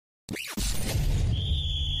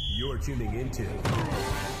You're tuning into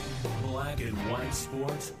Black and White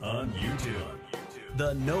Sports on YouTube.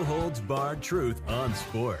 The no-holds-barred truth on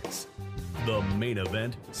sports. The main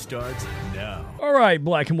event starts now. All right,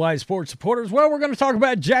 Black and White Sports supporters. Well, we're going to talk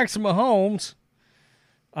about Jackson Mahomes.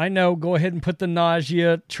 I know, go ahead and put the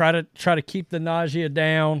nausea, try to keep the nausea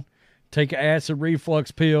down, take an acid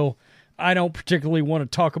reflux pill. I don't particularly want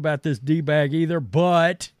to talk about this D-bag either,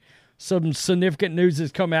 but some significant news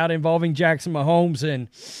has come out involving Jackson Mahomes, and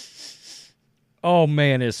oh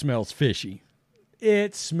man, it smells fishy.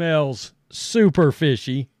 It smells super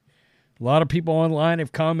fishy. A lot of people online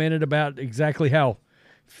have commented about exactly how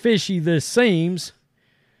fishy this seems,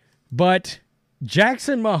 but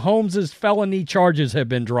Jackson Mahomes' felony charges have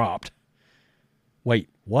been dropped. Wait,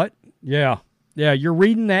 what? Yeah, you're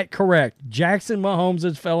reading that correct. Jackson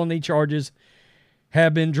Mahomes' felony charges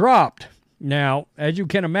have been dropped. Now, as you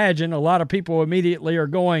can imagine, a lot of people immediately are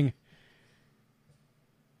going,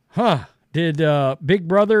 did Big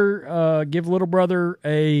Brother give Little Brother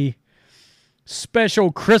a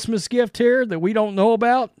special Christmas gift here that we don't know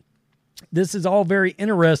about? This is all very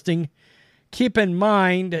interesting. Keep in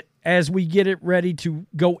mind, as we get it ready to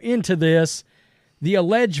go into this, the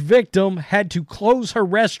alleged victim had to close her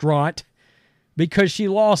restaurant because she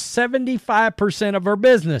lost 75% of her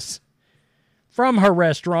business from her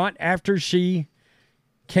restaurant after she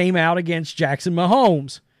came out against Jackson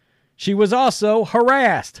Mahomes. She was also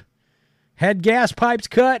harassed, had gas pipes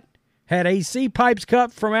cut, had AC pipes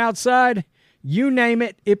cut from outside. You name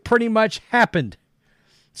it, it pretty much happened.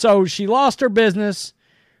 So she lost her business.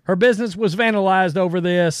 Her business was vandalized over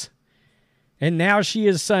this. And now she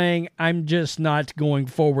is saying, I'm just not going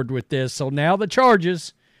forward with this. So now the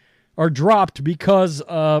charges are dropped because,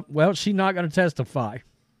 she's not going to testify.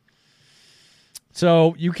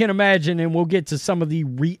 So you can imagine, and we'll get to some of the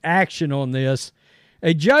reaction on this.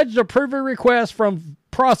 A judge approved a request from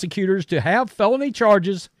prosecutors to have felony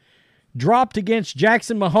charges dropped against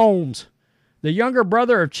Jackson Mahomes, the younger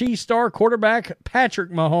brother of Chiefs star quarterback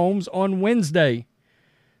Patrick Mahomes, on Wednesday.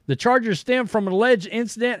 The charges stem from an alleged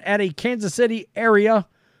incident at a Kansas City area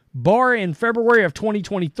bar in February of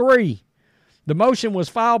 2023. The motion was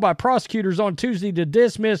filed by prosecutors on Tuesday to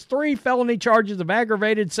dismiss 3 felony charges of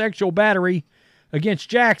aggravated sexual battery against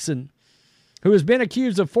Jackson, who has been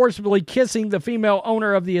accused of forcibly kissing the female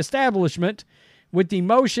owner of the establishment, with the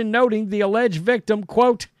motion noting the alleged victim,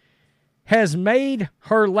 quote, has made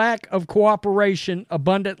her lack of cooperation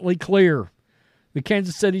abundantly clear, the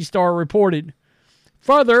Kansas City Star reported.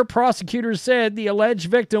 Further, prosecutors said the alleged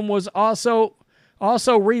victim was also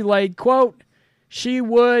relayed, quote, she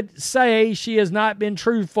would say she has not been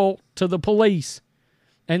truthful to the police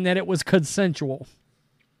and that it was consensual.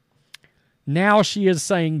 Now she is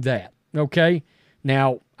saying that, okay?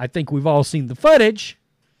 Now, I think we've all seen the footage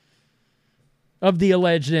of the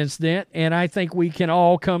alleged incident, and I think we can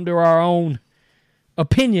all come to our own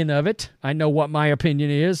opinion of it. I know what my opinion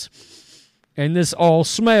is, and this all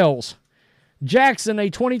smells. Jackson, a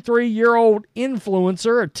 23-year-old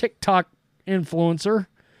influencer, a TikTok influencer,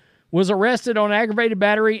 was arrested on aggravated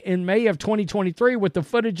battery in May of 2023 with the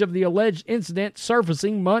footage of the alleged incident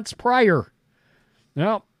surfacing months prior.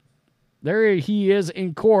 Well, there he is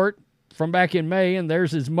in court from back in May, and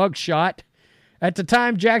there's his mugshot. At the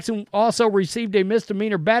time, Jackson also received a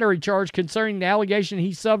misdemeanor battery charge concerning the allegation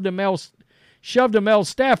he shoved a male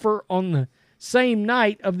staffer on the same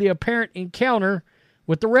night of the apparent encounter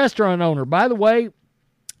with the restaurant owner. By the way,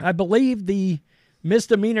 I believe the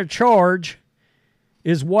misdemeanor charge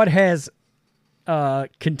is what has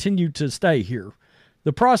continued to stay here.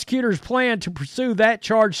 The prosecutors plan to pursue that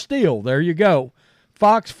charge still. There you go.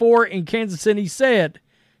 Fox 4 in Kansas City said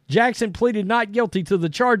Jackson pleaded not guilty to the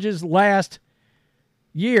charges last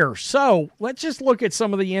year. So let's just look at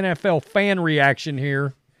some of the NFL fan reaction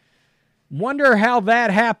here. Wonder how that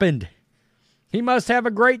happened. He must have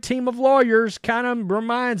a great team of lawyers. Kind of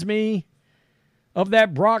reminds me of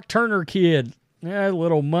that Brock Turner kid. Yeah, a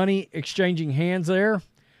little money exchanging hands there.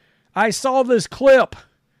 I saw this clip.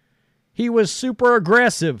 He was super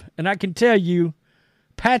aggressive. And I can tell you,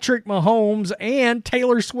 Patrick Mahomes and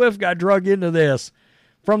Taylor Swift got drug into this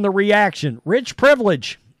from the reaction. Rich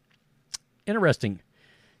privilege. Interesting.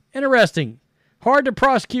 Hard to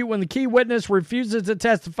prosecute when the key witness refuses to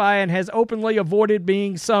testify and has openly avoided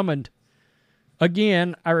being summoned.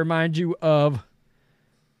 Again, I remind you of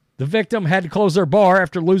the victim had to close their bar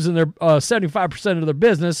after losing their 75% of their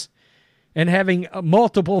business and having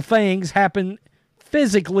multiple things happen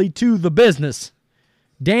physically to the business.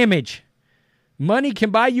 Damage. Money can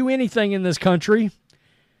buy you anything in this country.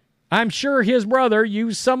 I'm sure his brother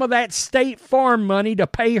used some of that State Farm money to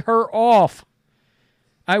pay her off.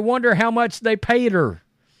 I wonder how much they paid her.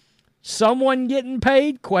 Someone getting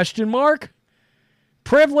paid? Question mark.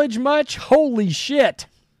 Privilege much? Holy shit.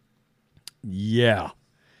 Yeah.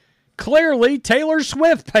 Clearly, Taylor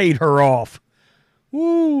Swift paid her off.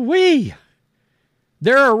 Woo-wee.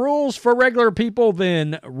 There are rules for regular people,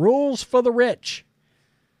 then rules for the rich.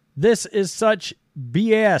 This is such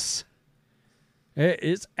BS.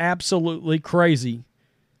 It's absolutely crazy.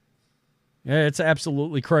 It's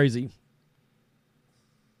absolutely crazy.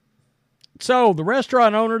 So, the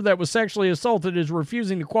restaurant owner that was sexually assaulted is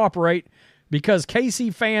refusing to cooperate because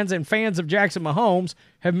KC fans and fans of Jackson Mahomes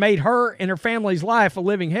have made her and her family's life a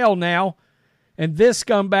living hell now, and this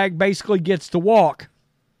scumbag basically gets to walk.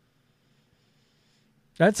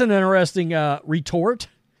 That's an interesting retort.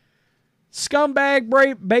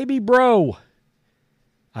 Scumbag baby bro.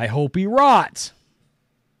 I hope he rots.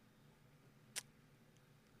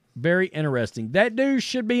 Very interesting. That dude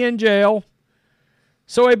should be in jail.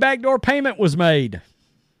 So a backdoor payment was made.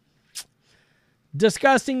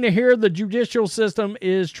 Disgusting to hear. The judicial system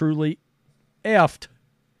is truly effed.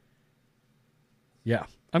 Yeah.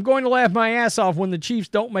 I'm going to laugh my ass off when the Chiefs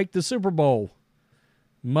don't make the Super Bowl.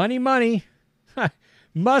 Money, money.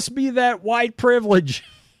 Must be that white privilege.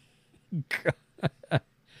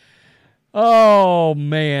 Oh,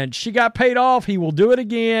 man. She got paid off. He will do it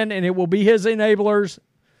again, and it will be his enablers'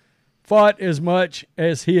 fault as much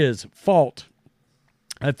as his fault,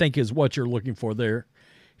 I think is what you're looking for there.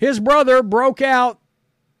 His brother broke out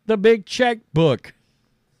the big checkbook.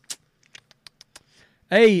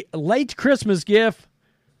 A late Christmas gift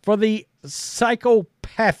for the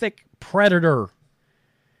psychopathic predator.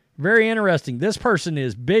 Very interesting. This person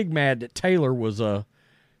is big mad that Taylor was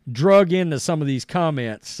drug into some of these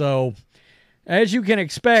comments. So, as you can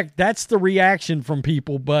expect, that's the reaction from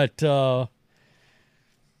people. But, I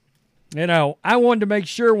wanted to make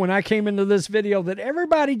sure when I came into this video that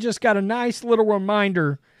everybody just got a nice little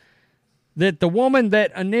reminder that the woman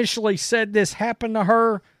that initially said this happened to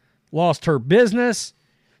her lost her business.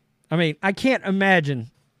 I mean, I can't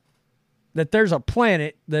imagine that there's a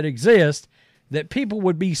planet that exists that people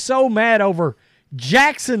would be so mad over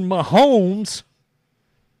Jackson Mahomes.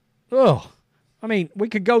 Ugh. I mean, we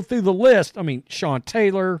could go through the list. I mean, Sean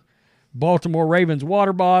Taylor, Baltimore Ravens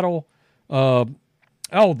water bottle, the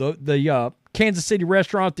Kansas City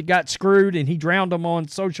restaurant that got screwed and he drowned them on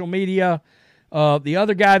social media. The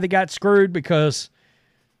other guy that got screwed because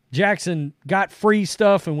Jackson got free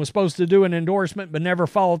stuff and was supposed to do an endorsement but never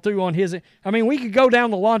followed through on his. I mean, we could go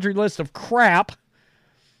down the laundry list of crap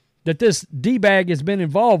that this D-bag has been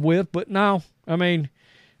involved with, but no. I mean,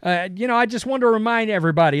 I just want to remind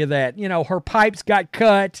everybody of that. Her pipes got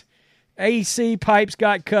cut, AC pipes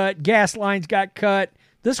got cut, gas lines got cut.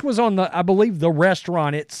 This was on I believe, the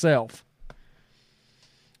restaurant itself.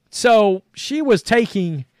 So she was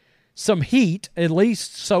taking some heat, at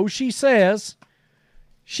least so she says.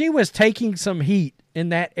 She was taking some heat in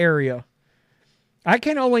that area. I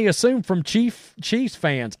can only assume from Chiefs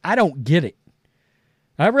fans. I don't get it.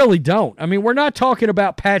 I really don't. I mean, we're not talking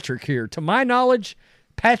about Patrick here. To my knowledge,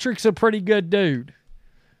 Patrick's a pretty good dude.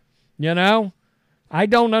 I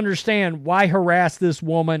don't understand why harass this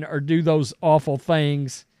woman or do those awful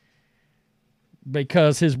things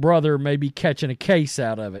because his brother may be catching a case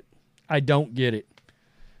out of it. I don't get it.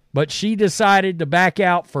 But she decided to back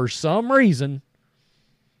out for some reason.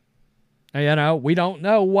 We don't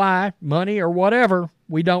know why, money or whatever.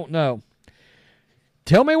 We don't know.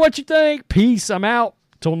 Tell me what you think. Peace. I'm out.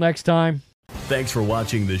 Till next time. Thanks for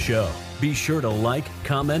watching the show. Be sure to like,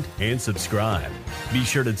 comment, and subscribe. Be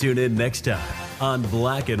sure to tune in next time on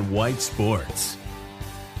Black and White Sports.